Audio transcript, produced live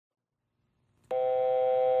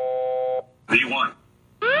V1.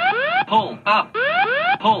 Pull up.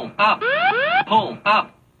 Pull up. Pull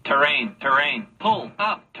up. Terrain. Pull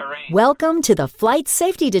up. Terrain. Welcome to the Flight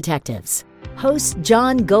Safety Detectives. Hosts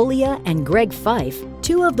John Golia and Greg Fife,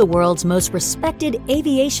 two of the world's most respected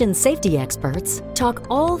aviation safety experts, talk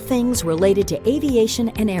all things related to aviation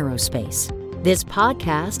and aerospace. This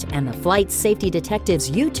podcast and the Flight Safety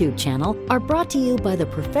Detectives YouTube channel are brought to you by the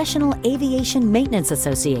Professional Aviation Maintenance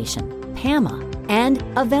Association, PAMA, and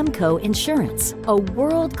Avemco Insurance, a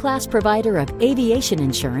world-class provider of aviation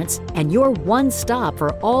insurance and your one stop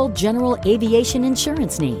for all general aviation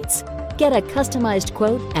insurance needs. Get a customized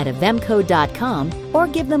quote at avemco.com or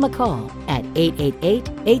give them a call at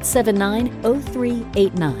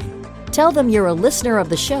 888-879-0389. Tell them you're a listener of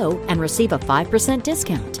the show and receive a 5%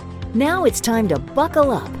 discount. Now it's time to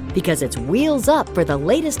buckle up because it's wheels up for the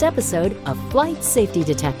latest episode of Flight Safety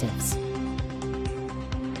Detectives.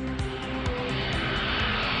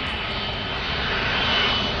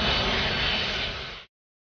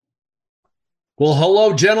 Well,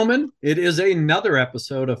 hello, gentlemen. It is another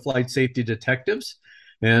episode of Flight Safety Detectives.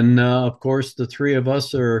 And of course, the three of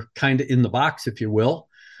us are kind of in the box, if you will,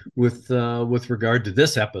 with regard to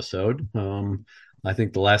this episode. I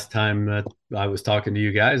think the last time that I was talking to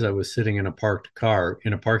you guys, I was sitting in a parked car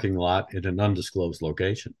in a parking lot at an undisclosed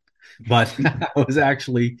location. But I was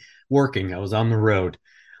actually working. I was on the road.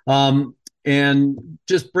 And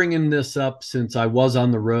just bringing this up, since I was on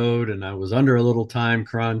the road and I was under a little time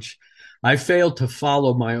crunch, I failed to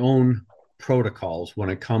follow my own protocols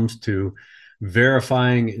when it comes to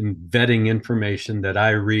verifying and vetting information that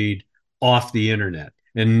I read off the internet.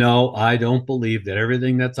 And no, I don't believe that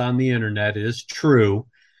everything that's on the internet is true.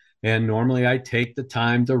 And normally I take the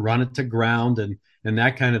time to run it to ground and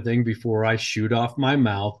that kind of thing before I shoot off my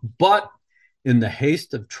mouth. But in the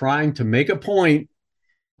haste of trying to make a point,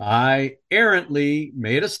 I errantly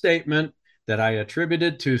made a statement that I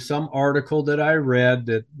attributed to some article that I read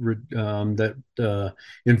that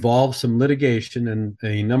involved some litigation, and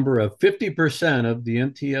a number of 50% of the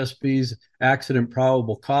NTSB's accident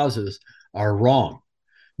probable causes are wrong.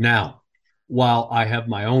 Now, while I have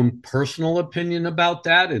my own personal opinion about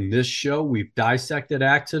that, in this show, we've dissected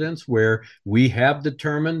accidents where we have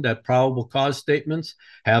determined that probable cause statements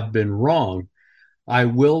have been wrong. I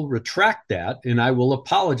will retract that and I will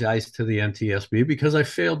apologize to the NTSB because I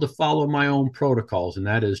failed to follow my own protocols, and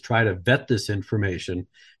that is try to vet this information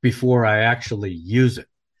before I actually use it.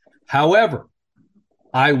 However,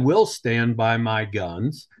 I will stand by my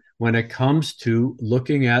guns when it comes to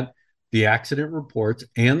looking at the accident reports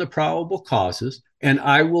and the probable causes. And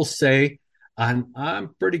I will say,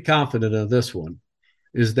 I'm pretty confident of this one,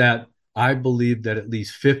 is that I believe that at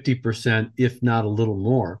least 50%, if not a little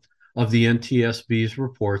more, of the NTSB's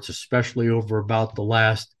reports, especially over about the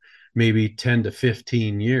last maybe 10 to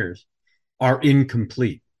 15 years, are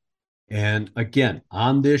incomplete. And again,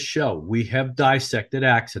 on this show, we have dissected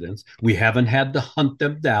accidents. We haven't had to hunt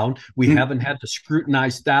them down. We haven't had to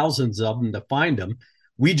scrutinize thousands of them to find them.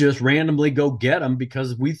 We just randomly go get them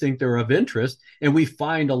because we think they're of interest, and we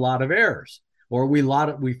find a lot of errors, or we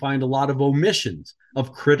find a lot of omissions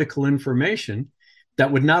of critical information that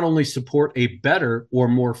would not only support a better or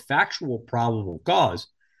more factual probable cause,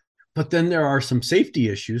 but then there are some safety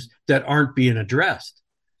issues that aren't being addressed,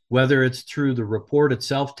 whether it's through the report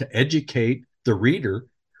itself to educate the reader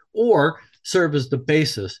or serve as the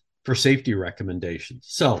basis for safety recommendations.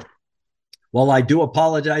 So while I do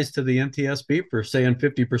apologize to the NTSB for saying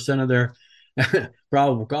 50% of their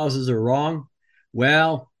probable causes are wrong,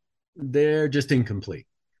 well, they're just incomplete.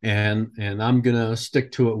 And I'm going to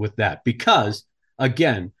stick to it with that because,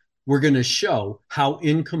 again, we're going to show how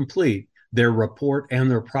incomplete their report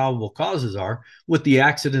and their probable causes are with the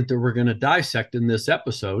accident that we're going to dissect in this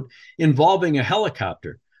episode involving a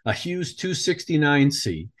helicopter, a Hughes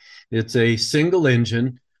 269C. It's a single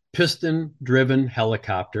engine, piston-driven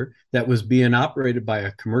helicopter that was being operated by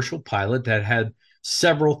a commercial pilot that had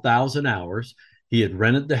several thousand hours. He had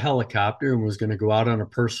rented the helicopter and was going to go out on a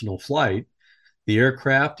personal flight. The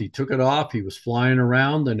aircraft, he took it off. He was flying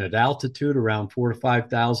around, and at altitude around 4,000 to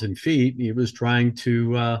 5,000 feet, he was trying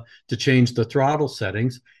to change the throttle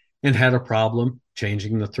settings and had a problem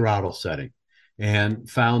changing the throttle setting and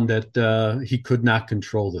found that he could not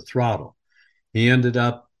control the throttle. He ended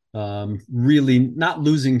up really not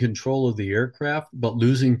losing control of the aircraft, but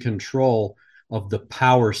losing control of the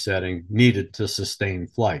power setting needed to sustain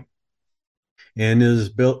flight. And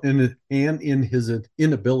in his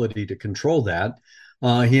inability to control that,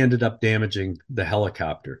 he ended up damaging the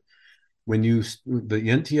helicopter. The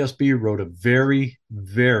NTSB wrote a very,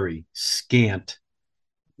 very scant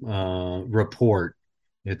report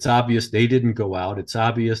It's obvious they didn't go out. It's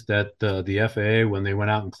obvious that the FAA, when they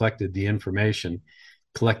went out and collected the information,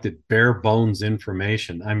 collected bare bones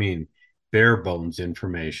information. I mean, bare bones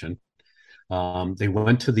information. They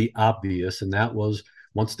went to the obvious, and that was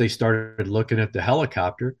once they started looking at the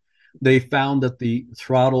helicopter, they found that the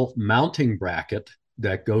throttle mounting bracket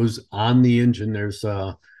that goes on the engine, there's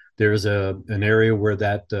an area where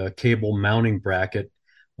that cable mounting bracket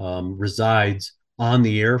resides on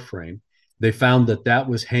the airframe. They found that that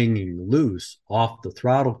was hanging loose off the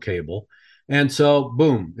throttle cable. And so,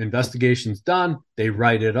 boom, investigation's done. They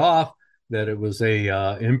write it off that it was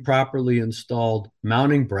a improperly installed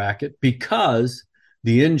mounting bracket because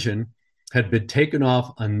the engine had been taken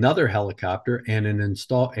off another helicopter and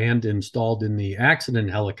installed in the accident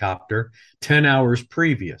helicopter 10 hours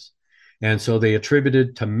previous. And so they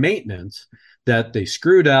attributed to maintenance that they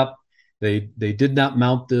screwed up. They did not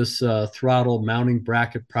mount this throttle mounting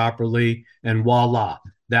bracket properly, and voila,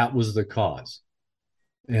 that was the cause.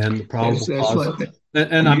 And the probable cause.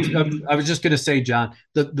 And I was just going to say, John,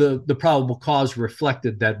 the probable cause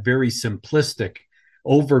reflected that very simplistic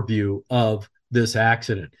overview of this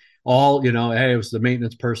accident. All, hey, it was the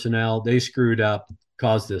maintenance personnel. They screwed up,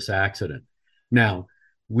 caused this accident. Now,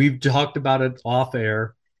 we've talked about it off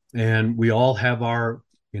air, and we all have our,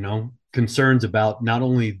 concerns about not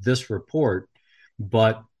only this report,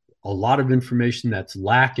 but a lot of information that's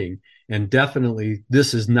lacking. And definitely,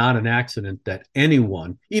 this is not an accident that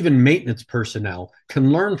anyone, even maintenance personnel,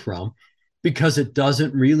 can learn from, because it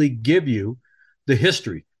doesn't really give you the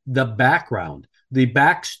history, the background, the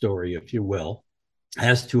backstory, if you will,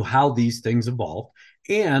 as to how these things evolved.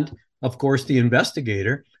 And of course, the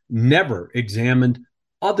investigator never examined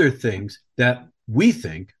other things that we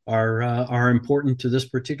think are important to this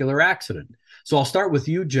particular accident. So I'll start with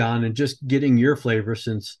you, John, and just getting your flavor,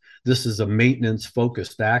 since this is a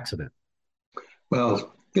maintenance-focused accident.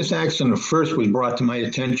 Well, this accident first was brought to my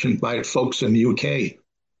attention by folks in the UK.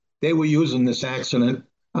 They were using this accident,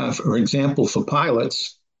 for example, for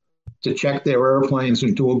pilots to check their airplanes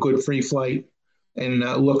and do a good free flight and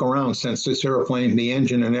look around. Since this airplane, the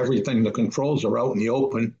engine and everything, the controls are out in the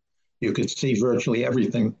open, you could see virtually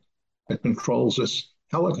everything that controls this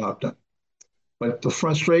helicopter. But the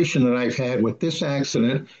frustration that I've had with this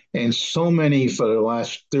accident, and so many for the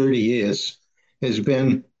last 30 years, has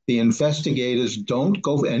been the investigators don't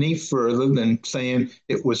go any further than saying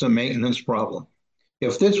it was a maintenance problem.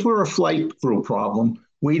 If this were a flight crew problem,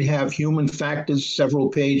 we'd have human factors, several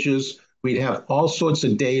pages. We'd have all sorts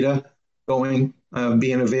of data being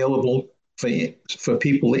available for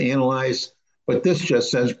people to analyze. But this just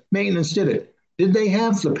says maintenance did it. Did they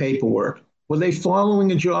have the paperwork? Were they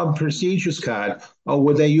following a job procedures card? Or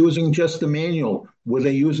were they using just the manual? Were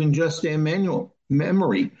they using just their manual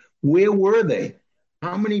memory? Where were they?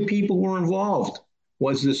 How many people were involved?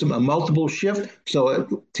 Was this a multiple shift?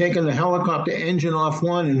 So taking the helicopter engine off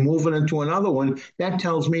one and moving it to another one, that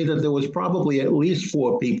tells me that there was probably at least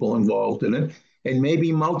 4 people involved in it, and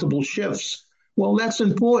maybe multiple shifts. Well, that's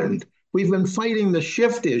important. We've been fighting the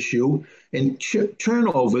shift issue and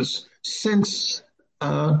turnovers since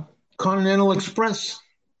Continental Express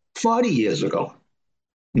 40 years ago.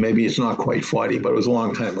 Maybe it's not quite 40, but it was a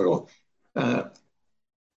long time ago.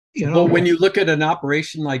 Well, when you look at an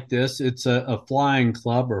operation like this, it's a flying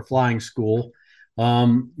club or flying school.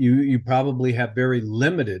 You probably have very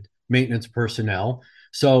limited maintenance personnel.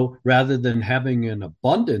 So rather than having an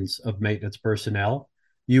abundance of maintenance personnel,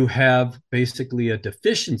 you have basically a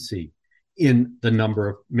deficiency in the number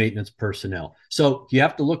of maintenance personnel. So you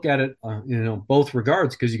have to look at it, both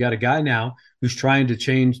regards, because you got a guy now who's trying to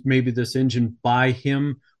change maybe this engine by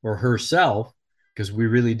him or herself, because we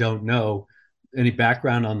really don't know any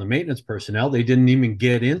background on the maintenance personnel. They didn't even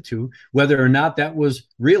get into whether or not that was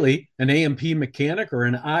really an A&P mechanic or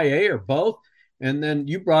an IA or both. And then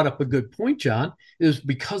you brought up a good point, John, is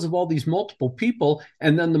because of all these multiple people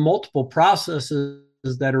and then the multiple processes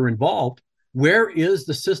that are involved, where is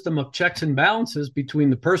the system of checks and balances between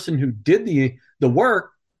the person who did the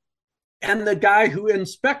work and the guy who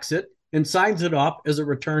inspects it and signs it off as a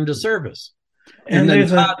return to service? And then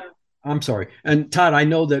Todd, I'm sorry. And Todd, I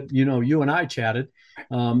know that, you and I chatted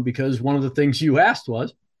because one of the things you asked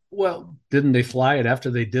was, well, didn't they fly it after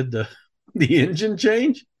they did the engine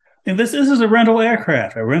change? And this is a rental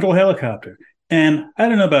aircraft, a rental helicopter. And I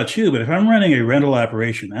don't know about you, but if I'm running a rental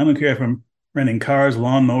operation, I don't care if I'm renting cars,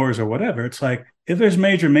 lawnmowers, or whatever. It's like, if there's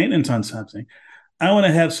major maintenance on something, I want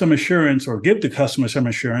to have some assurance or give the customer some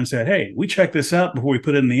assurance that, hey, we checked this out before we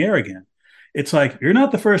put it in the air again. It's like, you're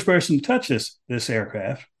not the first person to touch this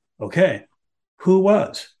aircraft. Okay, who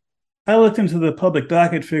was? I looked into the public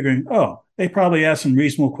docket figuring, they probably asked some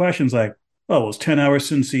reasonable questions like, well, it was 10 hours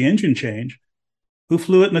since the engine change. Who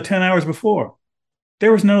flew it in the 10 hours before?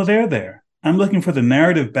 There was no there. I'm looking for the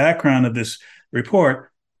narrative background of this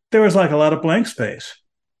report. There was like a lot of blank space.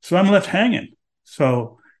 So I'm left hanging.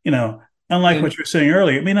 So, unlike what you were saying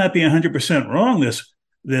earlier, it may not be 100% wrong,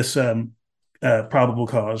 this probable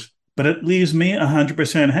cause, but it leaves me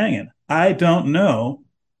 100% hanging. I don't know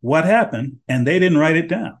what happened, and they didn't write it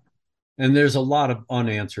down. And there's a lot of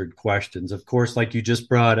unanswered questions. Of course, like you just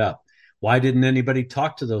brought up, why didn't anybody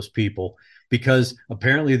talk to those people? Because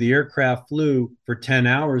apparently the aircraft flew for 10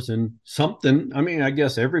 hours and something. I mean, I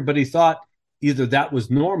guess everybody thought either that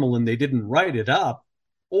was normal and they didn't write it up,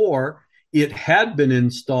 or it had been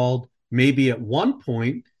installed maybe at one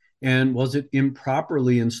point, and was it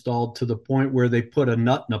improperly installed to the point where they put a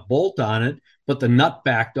nut and a bolt on it, but the nut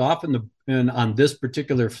backed off, and on this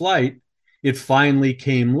particular flight, it finally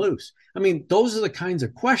came loose. I mean, those are the kinds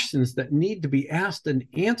of questions that need to be asked and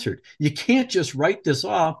answered. You can't just write this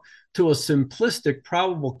off to a simplistic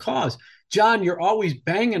probable cause. John, you're always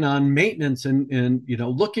banging on maintenance and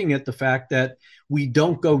looking at the fact that we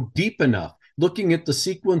don't go deep enough, looking at the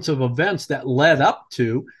sequence of events that led up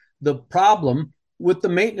to the problem with the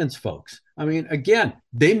maintenance folks. I mean, again,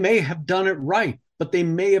 they may have done it right, but they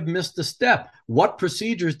may have missed a step. What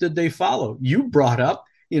procedures did they follow? You brought up,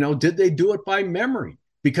 did they do it by memory?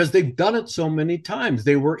 Because they've done it so many times.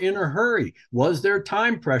 They were in a hurry. Was there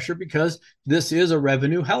time pressure? Because this is a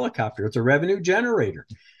revenue helicopter. It's a revenue generator.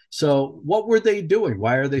 So what were they doing?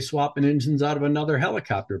 Why are they swapping engines out of another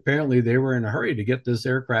helicopter? Apparently they were in a hurry to get this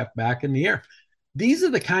aircraft back in the air. These are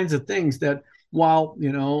the kinds of things that, while,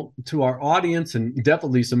 to our audience and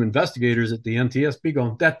definitely some investigators at the NTSB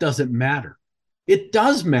going, that doesn't matter. It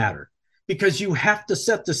does matter, because you have to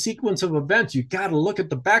set the sequence of events. You got to look at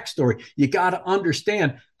the backstory. You got to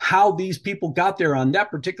understand how these people got there on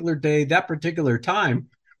that particular day, that particular time,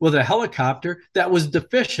 with a helicopter that was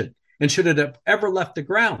deficient and should it have ever left the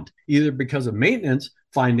ground, either because of maintenance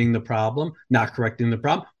finding the problem, not correcting the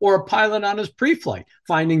problem, or a pilot on his pre-flight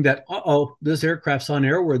finding that, this aircraft's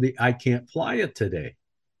unairworthy, I can't fly it today.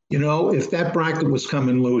 If that bracket was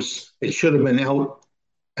coming loose, it should have been out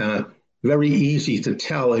very easy to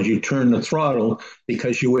tell as you turn the throttle,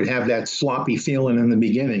 because you would have that sloppy feeling in the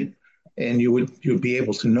beginning, and you'd be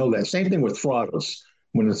able to know that. Same thing with throttles.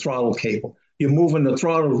 When the throttle cable, you're moving the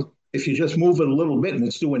throttle. If you just move it a little bit and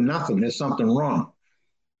it's doing nothing, there's something wrong.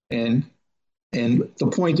 And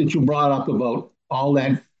the point that you brought up about all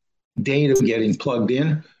that data getting plugged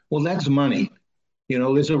in, well, that's money.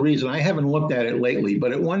 There's a reason. I haven't looked at it lately,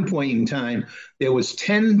 but at one point in time, there was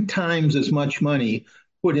 10 times as much money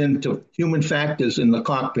put into human factors in the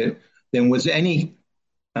cockpit than was any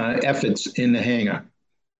efforts in the hangar.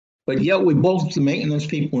 But yet both the maintenance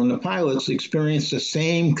people and the pilots experience the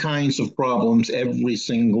same kinds of problems every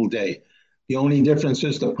single day. The only difference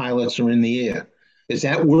is the pilots are in the air. Is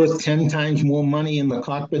that worth 10 times more money in the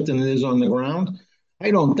cockpit than it is on the ground?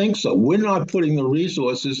 I don't think so. We're not putting the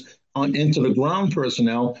resources into the ground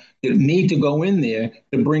personnel that need to go in there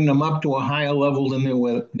to bring them up to a higher level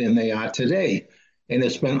than they are today. And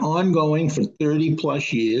it's been ongoing for 30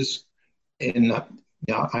 plus years. And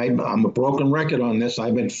I'm a broken record on this.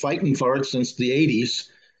 I've been fighting for it since the 80s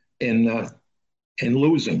and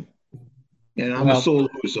losing. And I'm a sole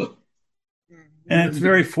loser. And it's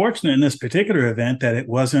very fortunate in this particular event that it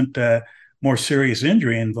wasn't more serious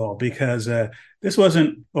injury involved, because this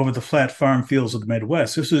wasn't over the flat farm fields of the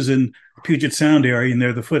Midwest. This was in Puget Sound area, and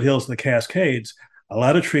they're the foothills of the Cascades. A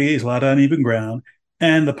lot of trees, a lot of uneven ground.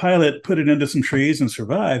 And the pilot put it into some trees and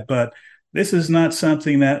survived. But this is not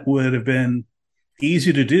something that would have been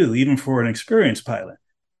easy to do, even for an experienced pilot.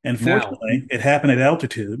 And fortunately, it happened at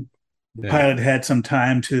altitude. The pilot had some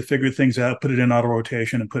time to figure things out, put it in auto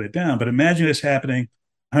rotation and put it down. But imagine this happening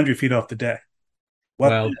 100 feet off the deck.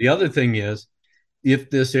 The other thing is, if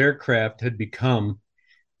this aircraft had become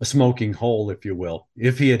a smoking hole, if you will,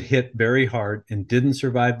 if he had hit very hard and didn't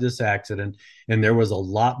survive this accident, and there was a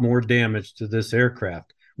lot more damage to this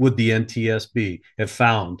aircraft, would the NTSB have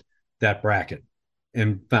found that bracket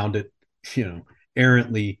and found it,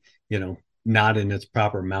 errantly, not in its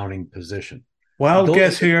proper mounting position? Wild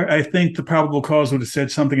guess here. I think the probable cause would have said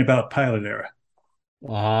something about pilot error.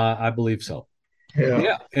 I believe so.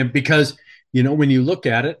 Yeah. And because, when you look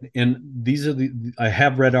at it, and these are I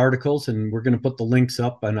have read articles, and we're going to put the links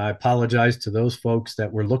up, and I apologize to those folks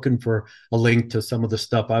that were looking for a link to some of the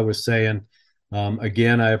stuff I was saying.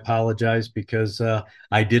 Again, I apologize because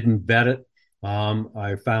I didn't vet it.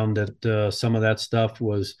 I found that some of that stuff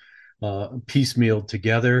was piecemealed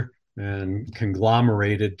together and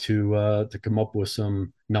conglomerated to come up with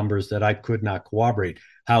some numbers that I could not corroborate.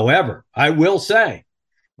 However, I will say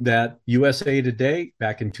that USA Today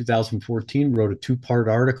back in 2014 wrote a two-part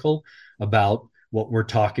article about what we're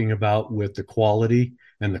talking about with the quality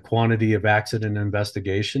and the quantity of accident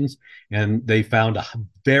investigations. And they found a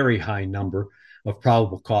very high number of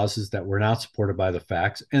probable causes that were not supported by the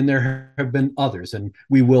facts. And there have been others, and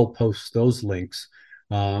we will post those links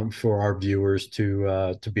for our viewers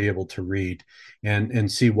to be able to read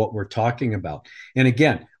and see what we're talking about. And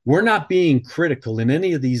again, we're not being critical in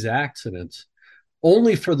any of these accidents,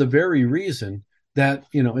 only for the very reason that,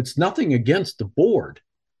 you know, it's nothing against the board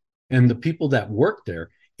and the people that work there.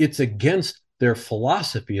 It's against their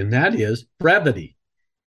philosophy, and that is brevity.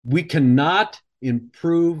 We cannot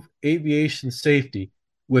improve aviation safety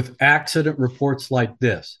with accident reports like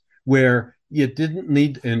this, where you didn't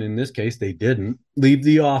need, and in this case, they didn't leave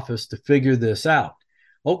the office to figure this out.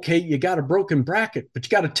 Okay, you got a broken bracket, but you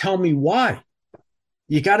got to tell me why.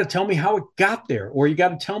 You got to tell me how it got there, or you got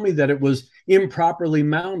to tell me that it was improperly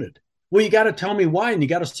mounted. Well, you got to tell me why, and you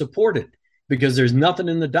got to support it, because there's nothing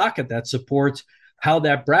in the docket that supports how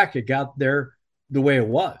that bracket got there the way it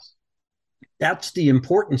was. That's the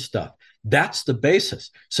important stuff. That's the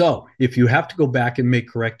basis. So if you have to go back and make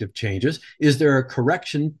corrective changes, is there a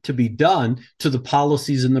correction to be done to the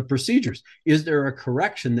policies and the procedures? Is there a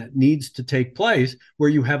correction that needs to take place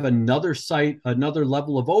where you have another site, another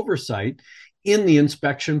level of oversight in the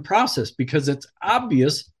inspection process? Because it's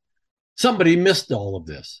obvious somebody missed all of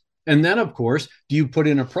this. And then, of course, do you put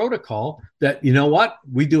in a protocol that, you know what,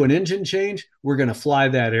 we do an engine change, we're going to fly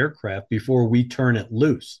that aircraft before we turn it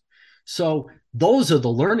loose. So those are the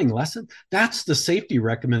learning lessons. That's the safety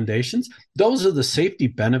recommendations. Those are the safety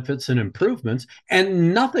benefits and improvements.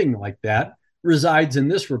 And nothing like that resides in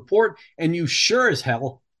this report. And you sure as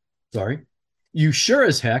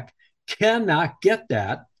heck cannot get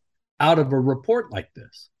that out of a report like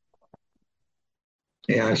this.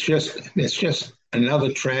 Yeah, it's just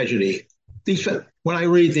another tragedy. When I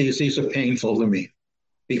read these are painful to me,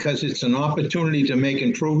 because it's an opportunity to make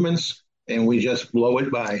improvements and we just blow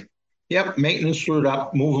it by. Yep, maintenance screwed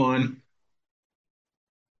up, move on.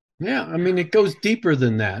 Yeah, I mean, it goes deeper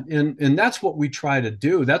than that. And that's what we try to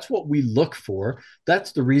do. That's what we look for.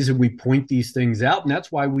 That's the reason we point these things out. And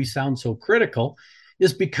that's why we sound so critical,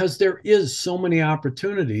 is because there is so many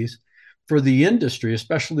opportunities for the industry,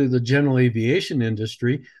 especially the general aviation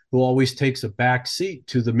industry, who always takes a back seat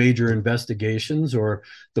to the major investigations or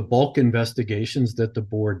the bulk investigations that the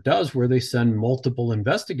board does, where they send multiple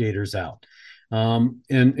investigators out.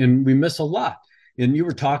 And we miss a lot. And you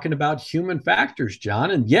were talking about human factors,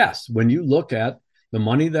 John. And yes, when you look at the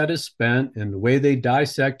money that is spent and the way they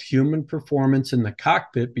dissect human performance in the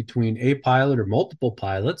cockpit between a pilot or multiple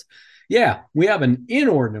pilots, yeah, we have an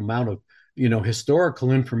inordinate amount of,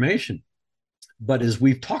 historical information. But as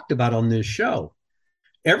we've talked about on this show,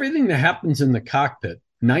 everything that happens in the cockpit,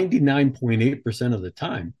 99.8% of the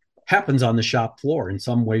time, happens on the shop floor in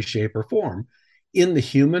some way, shape, or form in the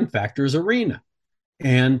human factors arena.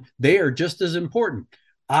 And they are just as important.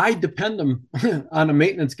 I depend on a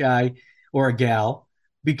maintenance guy or a gal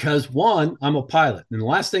because, one, I'm a pilot. And the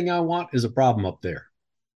last thing I want is a problem up there.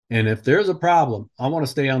 And if there's a problem, I want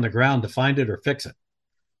to stay on the ground to find it or fix it.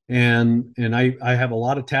 And I have a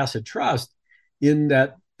lot of tacit trust in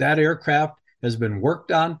that aircraft has been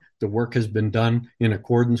worked on. The work has been done in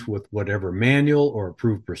accordance with whatever manual or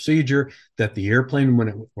approved procedure, that the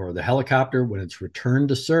airplane, or the helicopter, when it's returned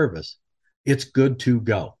to service, it's good to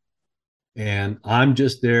go. And I'm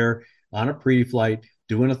just there on a pre-flight,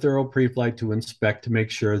 doing a thorough pre-flight to inspect, to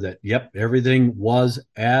make sure that, yep, everything was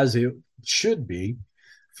as it should be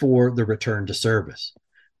for the return to service.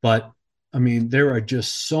 But I mean, there are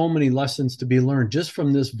just so many lessons to be learned just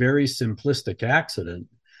from this very simplistic accident.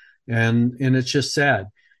 And it's just sad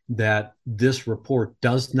that this report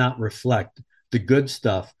does not reflect the good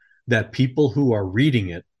stuff that people who are reading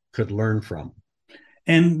it could learn from.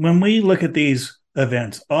 And when we look at these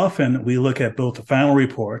events, often we look at both the final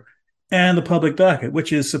report and the public docket,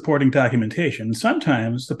 which is supporting documentation.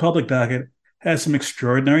 Sometimes the public docket has some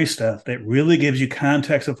extraordinary stuff that really gives you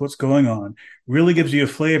context of what's going on, really gives you a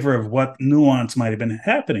flavor of what nuance might have been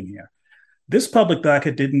happening here. This public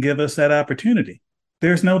docket didn't give us that opportunity.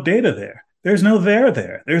 There's no data there. There's no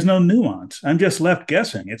there. There's no nuance. I'm just left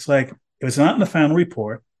guessing. It's like, if it's not in the final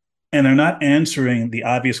report and they're not answering the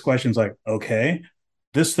obvious questions like, okay,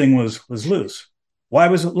 this thing was loose. Why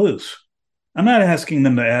was it loose? I'm not asking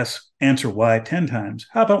them to answer why 10 times.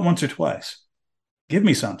 How about once or twice? Give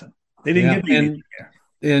me something. They didn't give me anything here.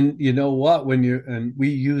 And you know what? We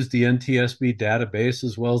use the NTSB database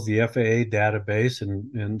as well as the FAA database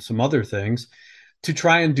and some other things to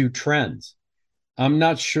try and do trends. I'm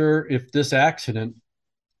not sure if this accident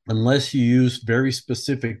unless you use very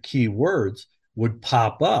specific keywords, would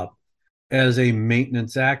pop up as a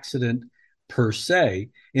maintenance accident per se.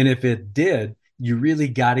 And if it did, you really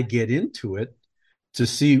got to get into it to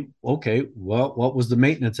see, okay, well, what was the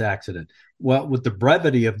maintenance accident? Well, with the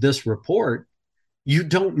brevity of this report, you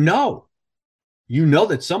don't know. You know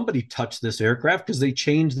that somebody touched this aircraft because they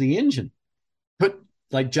changed the engine. But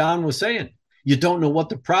like John was saying, you don't know what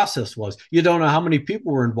the process was. You don't know how many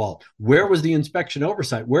people were involved. Where was the inspection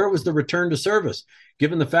oversight? Where was the return to service?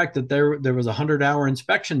 Given the fact that there was a 100-hour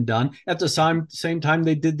inspection done at the same time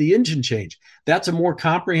they did the engine change. That's a more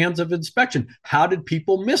comprehensive inspection. How did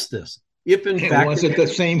people miss this? If in fact, was it the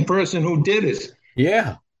same person who did it?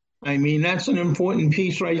 Yeah. I mean, that's an important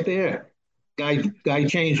piece right there. Guy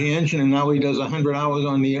changed the engine and now he does 100 hours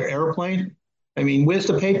on the airplane. I mean, where's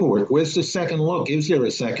the paperwork? Where's the second look? Is there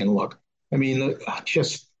a second look? I mean,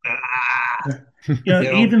 just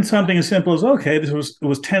even something as simple as, okay, it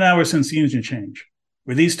was 10 hours since the engine change.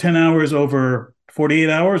 Were these 10 hours over 48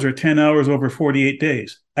 hours or 10 hours over 48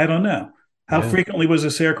 days? I don't know. How frequently was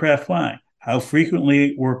this aircraft flying? How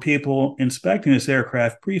frequently were people inspecting this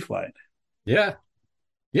aircraft pre-flight? Yeah.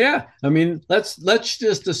 I mean, let's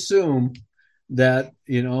just assume that,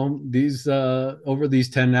 these over these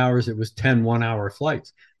 10 hours, it was 10 1-hour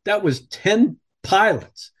flights. That was 10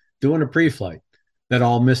 pilots doing a pre-flight that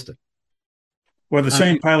all missed it. Or the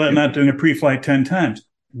same pilot not doing a pre-flight 10 times.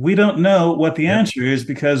 We don't know what the answer is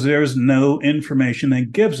because there's no information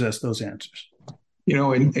that gives us those answers.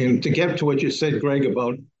 And to get to what you said, Greg,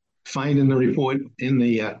 about finding the report in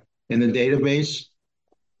the database,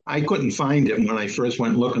 I couldn't find it when I first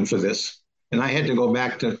went looking for this. And I had to go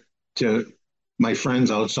back to my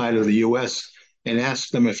friends outside of the U.S. and ask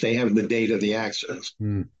them if they have the date of the accidents.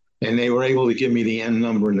 And they were able to give me the N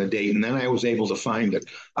number and the date. And then I was able to find it.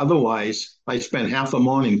 Otherwise, I spent half the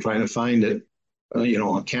morning trying to find it,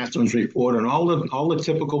 on Catherine's report and all the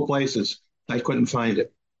typical places. I couldn't find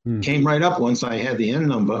it. Came right up once I had the N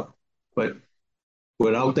number. But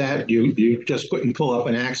without that, you just couldn't pull up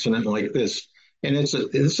an accident like this. And it's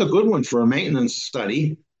a good one for a maintenance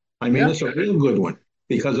study. I mean, it's a real good one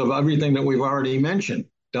because of everything that we've already mentioned.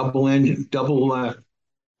 Double engine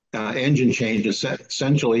changes,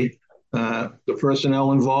 essentially. The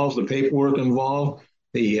personnel involved, the paperwork involved,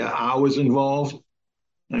 the hours involved.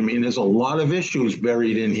 I mean, there's a lot of issues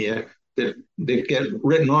buried in here that get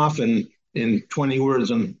written off in 20 words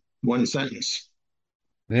in one sentence.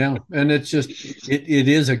 Yeah, and it's just, it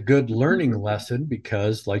is a good learning lesson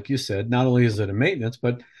because, like you said, not only is it a maintenance,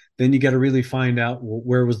 but then you got to really find out,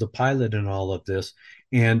 where was the pilot in all of this?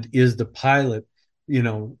 And is the pilot,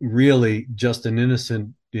 really just an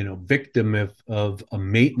innocent, victim of a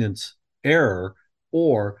maintenance error,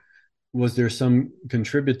 or was there some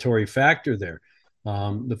contributory factor there?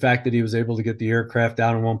 The fact that he was able to get the aircraft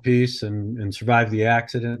down in one piece and survive the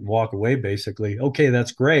accident and walk away, basically, okay,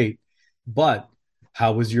 that's great, but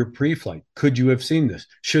how was your pre-flight? Could you have seen this?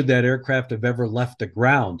 Should that aircraft have ever left the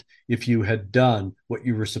ground if you had done what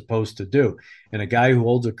you were supposed to do? And a guy who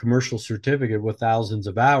holds a commercial certificate with thousands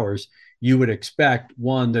of hours, you would expect,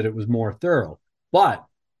 one, that it was more thorough. But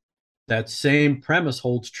that same premise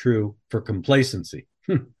holds true for complacency.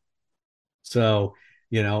 So,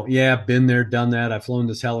 been there, done that. I've flown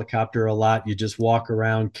this helicopter a lot. You just walk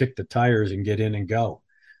around, kick the tires, and get in and go.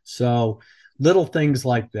 So little things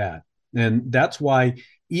like that. And that's why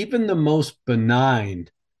even the most benign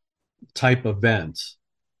type events,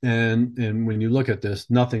 and when you look at this,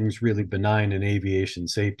 nothing's really benign in aviation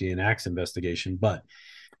safety and acts investigation. But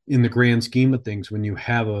in the grand scheme of things, when you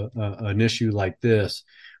have an issue like this,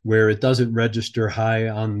 where it doesn't register high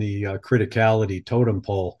on the criticality totem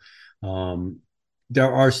pole,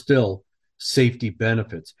 there are still safety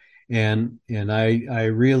benefits. And I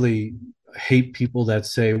really hate people that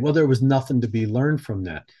say, well, there was nothing to be learned from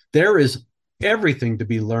that. There is everything to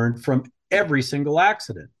be learned from every single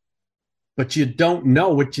accident. But you don't know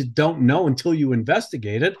what you don't know until you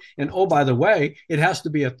investigate it. And oh, by the way, it has to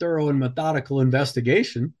be a thorough and methodical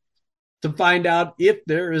investigation to find out if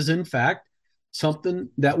there is, in fact, something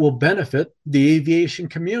that will benefit the aviation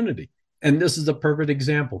community. And this is a perfect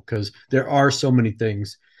example because there are so many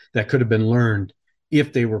things that could have been learned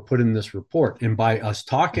if they were put in this report. And by us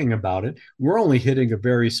talking about it, we're only hitting a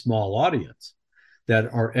very small audience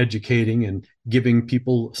that are educating and giving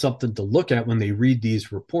people something to look at when they read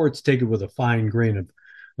these reports. Take it with a fine grain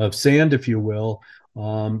of sand, if you will.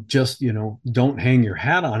 Just, don't hang your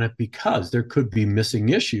hat on it because there could be missing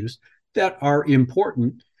issues that are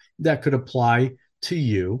important that could apply to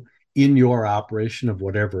you in your operation of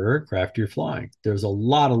whatever aircraft you're flying. There's a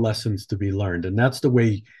lot of lessons to be learned. And that's the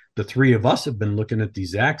way the three of us have been looking at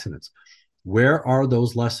these accidents. Where are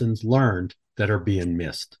those lessons learned that are being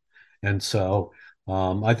missed? And so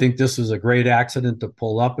I think this is a great accident to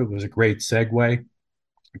pull up. It was a great segue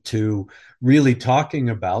to really talking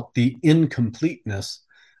about the incompleteness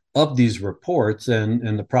of these reports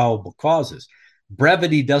and the probable causes.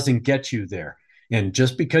 Brevity doesn't get you there. And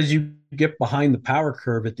just because you get behind the power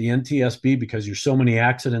curve at the NTSB because you're so many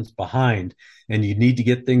accidents behind and you need to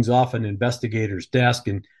get things off an investigator's desk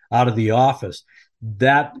and out of the office,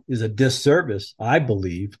 that is a disservice, I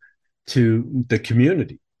believe, to the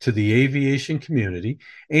community, to the aviation community.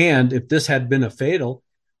 And if this had been a fatal,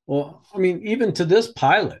 well, I mean, even to this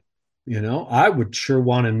pilot, I would sure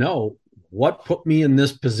want to know what put me in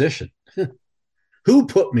this position. Who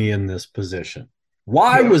put me in this position?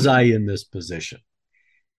 Why was I in this position?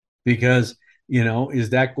 Because, is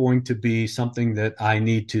that going to be something that I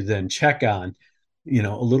need to then check on,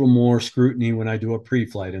 a little more scrutiny when I do a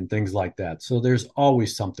pre-flight and things like that. So there's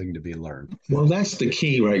always something to be learned. Well, that's the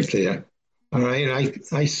key right there. All right.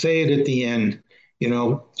 I say it at the end,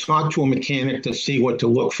 talk to a mechanic to see what to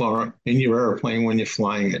look for in your airplane when you're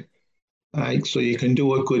flying it. All right. So you can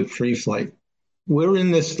do a good pre-flight. We're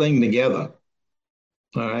in this thing together.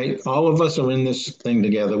 All right. All of us are in this thing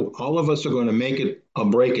together. All of us are going to make it or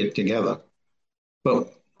break it together.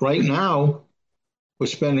 But right now, we're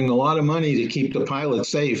spending a lot of money to keep the pilot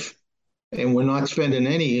safe, and we're not spending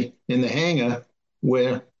any in the hangar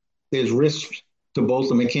where there's risks to both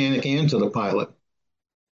the mechanic and to the pilot.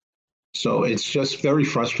 So it's just very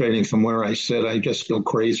frustrating from where I sit. I just go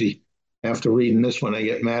crazy. After reading this one, I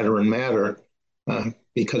get madder and madder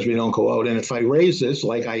because we don't go out. And if I raise this,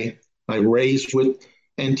 like I raised with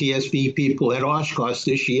NTSB people at Oshkosh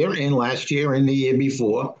this year and last year and the year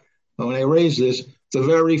before, when I raise this, the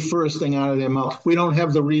very first thing out of their mouth, we don't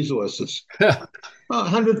have the resources.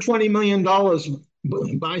 $120 million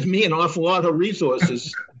buys me an awful lot of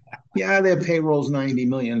resources. Yeah, their payroll's $90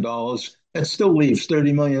 million. That still leaves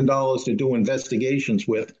 $30 million to do investigations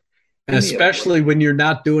with. Especially when you're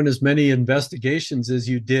not doing as many investigations as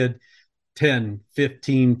you did 10,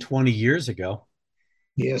 15, 20 years ago.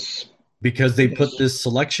 Yes. Because they put this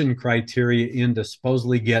selection criteria in to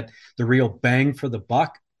supposedly get the real bang for the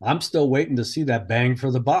buck. I'm still waiting to see that bang for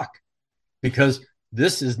the buck, because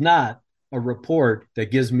this is not a report that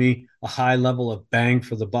gives me a high level of bang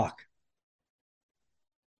for the buck.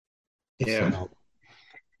 Yeah. So,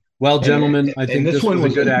 well, gentlemen, I think this was a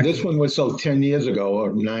good accident. This one was 10 years ago or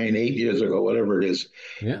 8 years ago, whatever it is.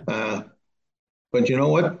 Yeah. But you know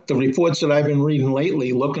what? The reports that I've been reading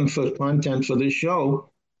lately, looking for content for this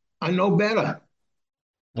show, I know better.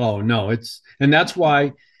 Oh no, and that's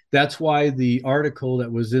why the article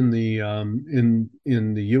that was in the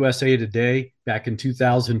in the USA Today back in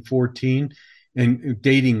 2014 and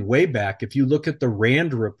dating way back, if you look at the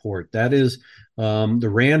RAND report, that is the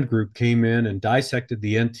RAND group came in and dissected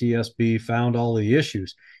the NTSB, found all the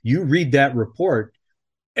issues. You read that report,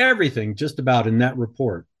 everything just about in that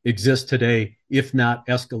report exists today, if not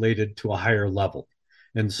escalated to a higher level.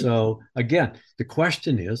 And so again, the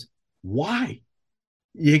question is, why?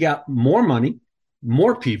 You got more money,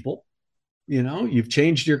 more people, you've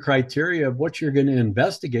changed your criteria of what you're going to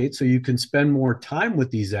investigate so you can spend more time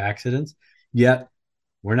with these accidents, yet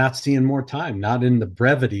we're not seeing more time, not in the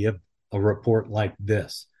brevity of a report like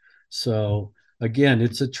this. So again,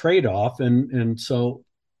 it's a trade-off, and so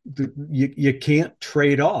you can't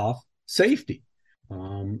trade off safety.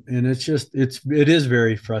 And it is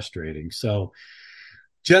very frustrating. So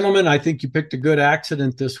gentlemen, I think you picked a good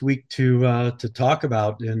accident this week to talk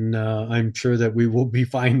about, and I'm sure that we will be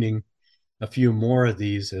finding a few more of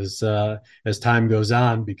these as time goes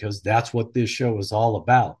on, because that's what this show is all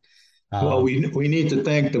about. Well, we need to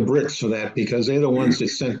thank the Brits for that, because they're the ones that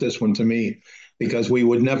sent this one to me, because we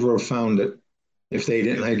would never have found it if they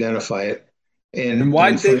didn't identify it. And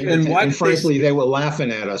frankly, they were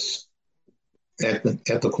laughing at us at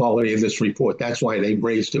the quality of this report. That's why they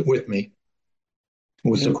raised it with me.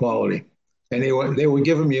 Was the quality. And they were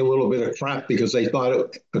giving me a little bit of crap because they thought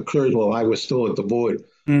it occurred while I was still at the board.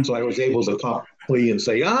 So I was able to talk plea and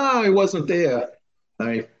say, I wasn't there.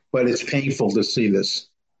 But it's painful to see this.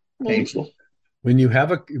 Painful. When you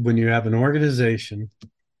have an organization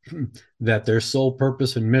that their sole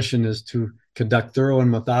purpose and mission is to conduct thorough and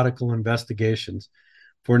methodical investigations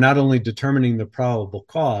for not only determining the probable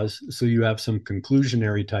cause, so you have some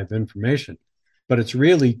conclusionary type information, but it's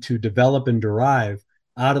really to develop and derive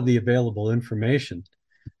out of the available information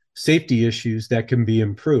safety issues that can be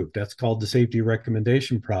improved. That's called the safety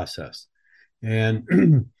recommendation process.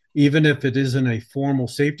 And even if it isn't a formal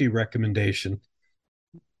safety recommendation,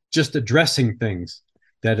 just addressing things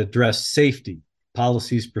that address safety,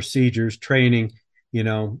 policies, procedures, training,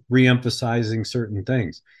 reemphasizing certain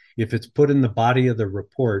things. If it's put in the body of the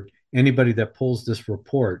report, anybody that pulls this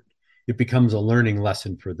report, it becomes a learning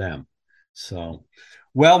lesson for them. So,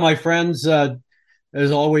 well, my friends,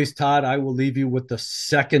 as always, Todd, I will leave you with the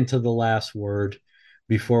second to the last word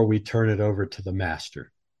before we turn it over to the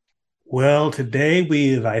master. Well, today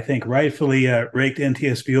we've, I think, rightfully raked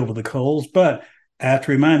NTSB over the coals, but I have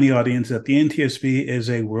to remind the audience that the NTSB is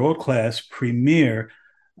a world-class premier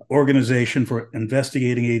organization for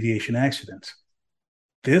investigating aviation accidents.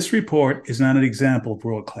 This report is not an example of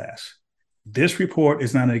world-class. This report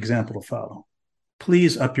is not an example to follow.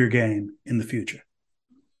 Please up your game in the future.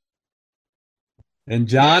 And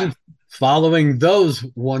John, following those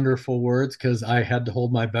wonderful words, because I had to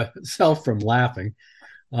hold myself from laughing,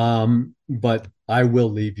 but I will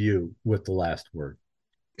leave you with the last word.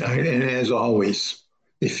 And as always,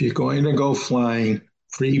 if you're going to go flying,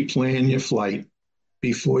 pre-plan your flight.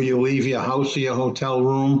 Before you leave your house or your hotel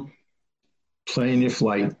room, plan your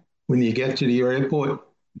flight. When you get to the airport,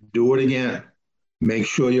 do it again. Make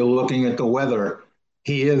sure you're looking at the weather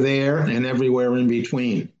here, there, and everywhere in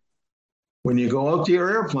between. When you go out to your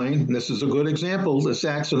airplane, this is a good example. This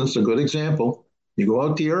accident's a good example. You go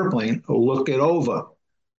out to your airplane, look it over.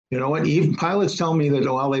 You know what? Even pilots tell me that,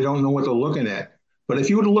 well, they don't know what they're looking at. But if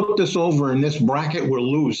you were to look this over and this bracket were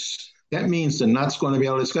loose, that means the nut's going to be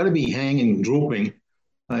out. It's got to be hanging, drooping.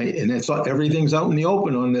 And everything's out in the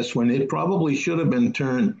open on this one. It probably should have been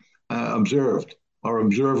observed or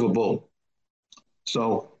observable.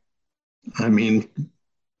 So, I mean,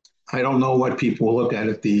 I don't know what people look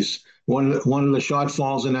at these. One of the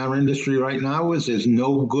shortfalls in our industry right now is there's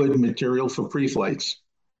no good material for pre-flights.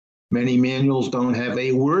 Many manuals don't have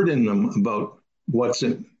a word in them about what's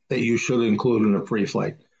it that you should include in a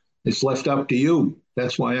pre-flight. It's left up to you.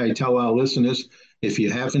 That's why I tell our listeners, if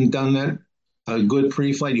you haven't done that, a good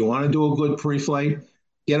pre-flight, you want to do a good pre-flight,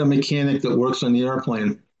 get a mechanic that works on the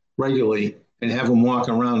airplane regularly and have them walk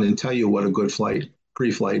around and tell you what a good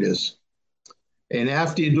pre-flight is. And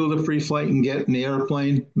after you do the pre-flight and get in the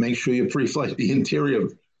airplane, make sure you pre-flight the interior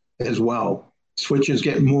as well. Switches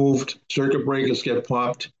get moved, circuit breakers get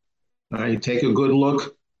popped. All right, take a good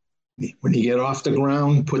look. When you get off the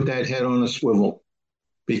ground, put that head on a swivel,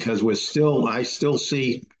 because I still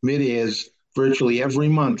see mid-airs virtually every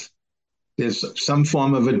month. There's some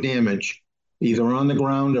form of a damage, either on the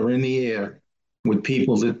ground or in the air, with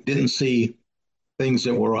people that didn't see things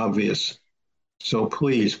that were obvious. So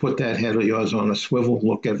please put that head of yours on a swivel,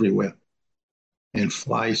 look everywhere, and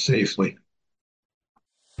fly safely.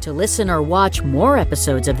 To listen or watch more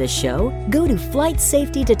episodes of this show, go to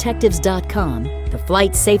FlightSafetyDetectives.com, the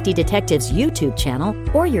Flight Safety Detectives YouTube channel,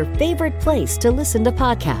 or your favorite place to listen to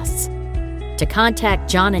podcasts. To contact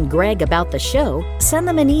John and Greg about the show, send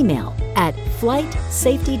them an email at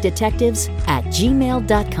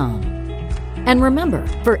FlightSafetyDetectives@gmail.com. And remember,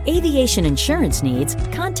 for aviation insurance needs,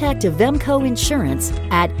 contact Avemco Insurance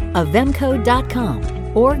at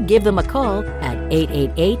avemco.com or give them a call at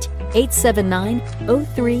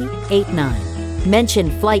 888-879-0389.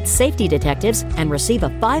 Mention Flight Safety Detectives and receive a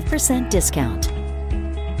 5% discount.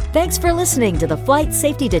 Thanks for listening to the Flight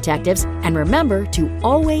Safety Detectives, and remember to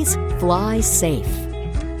always fly safe.